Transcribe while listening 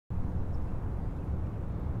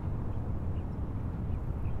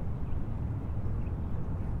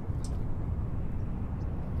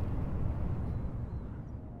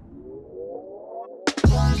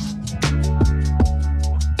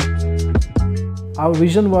Our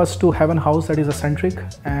vision was to have a house that is eccentric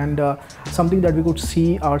and something that we could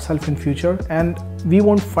see ourselves in future, and we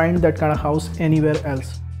won't find that kind of house anywhere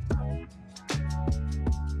else.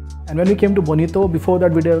 And when we came to Bonito, before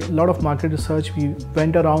that we did a lot of market research. We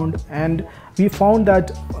went around and we found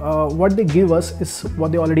that what they give us is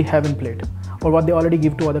what they already have in plate or what they already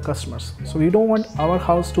give to other customers. So we don't want our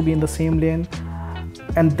house to be in the same lane.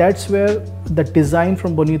 And that's where the design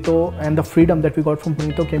from Bonito and the freedom that we got from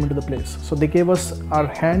Bonito came into the place. So they gave us our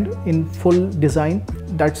hand in full design.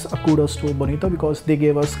 That's a kudos to Bonito, because they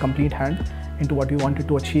gave us complete hand into what we wanted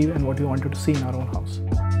to achieve and what we wanted to see in our own house.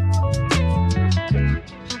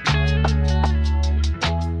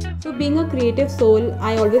 So being a creative soul,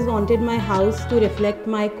 I always wanted my house to reflect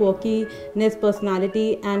my quirkiness,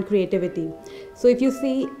 personality and creativity. So if you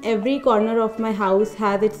see, every corner of my house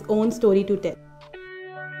has its own story to tell.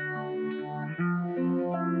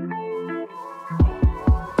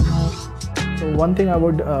 So one thing I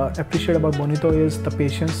would appreciate about Bonito is the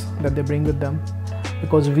patience that they bring with them,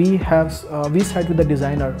 because we sat with the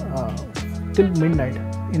designer till midnight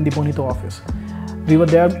in the Bonito office. We were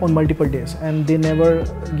there on multiple days and they never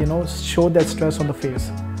showed that stress on the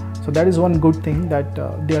face. So that is one good thing, that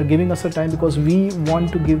they are giving us a time, because we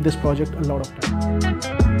want to give this project a lot of time.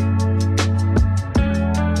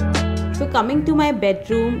 So coming to my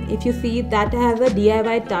bedroom, if you see, that has a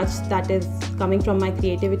DIY touch that is coming from my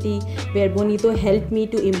creativity, where Bonito helped me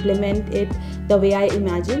to implement it the way I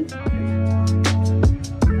imagined.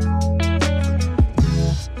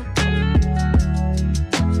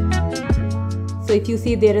 So if you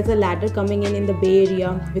see, there is a ladder coming in the Bay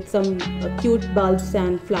Area with some cute bulbs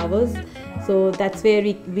and flowers. So that's where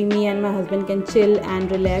me and my husband can chill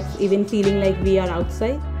and relax, even feeling like we are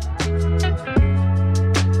outside.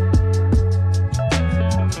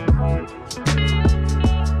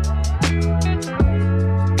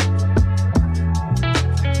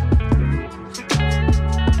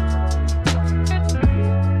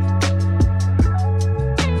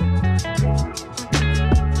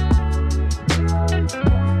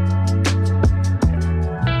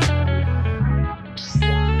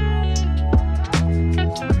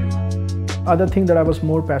 Other thing that I was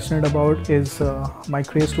more passionate about is my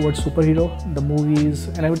craze towards superhero, the movies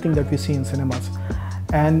and everything that we see in cinemas.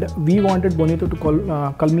 And we wanted Bonito to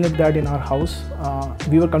culminate that in our house.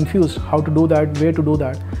 We were confused how to do that, where to do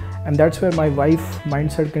that. And that's where my wife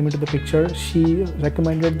mindset came into the picture. She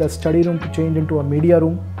recommended the study room to change into a media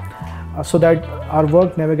room so that our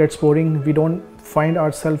work never gets boring. We don't find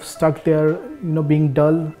ourselves stuck there, being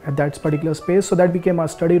dull at that particular space. So that became our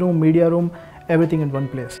study room, media room, everything in one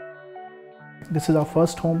place. This is our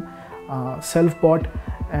first home, self-bought,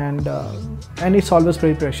 and it's always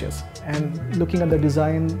very precious. And looking at the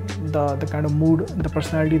design, the kind of mood, the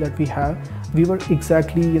personality that we have, we were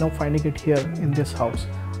exactly finding it here in this house.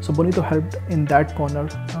 So Bonito helped in that corner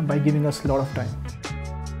by giving us a lot of time.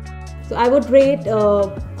 So I would rate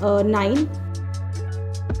 9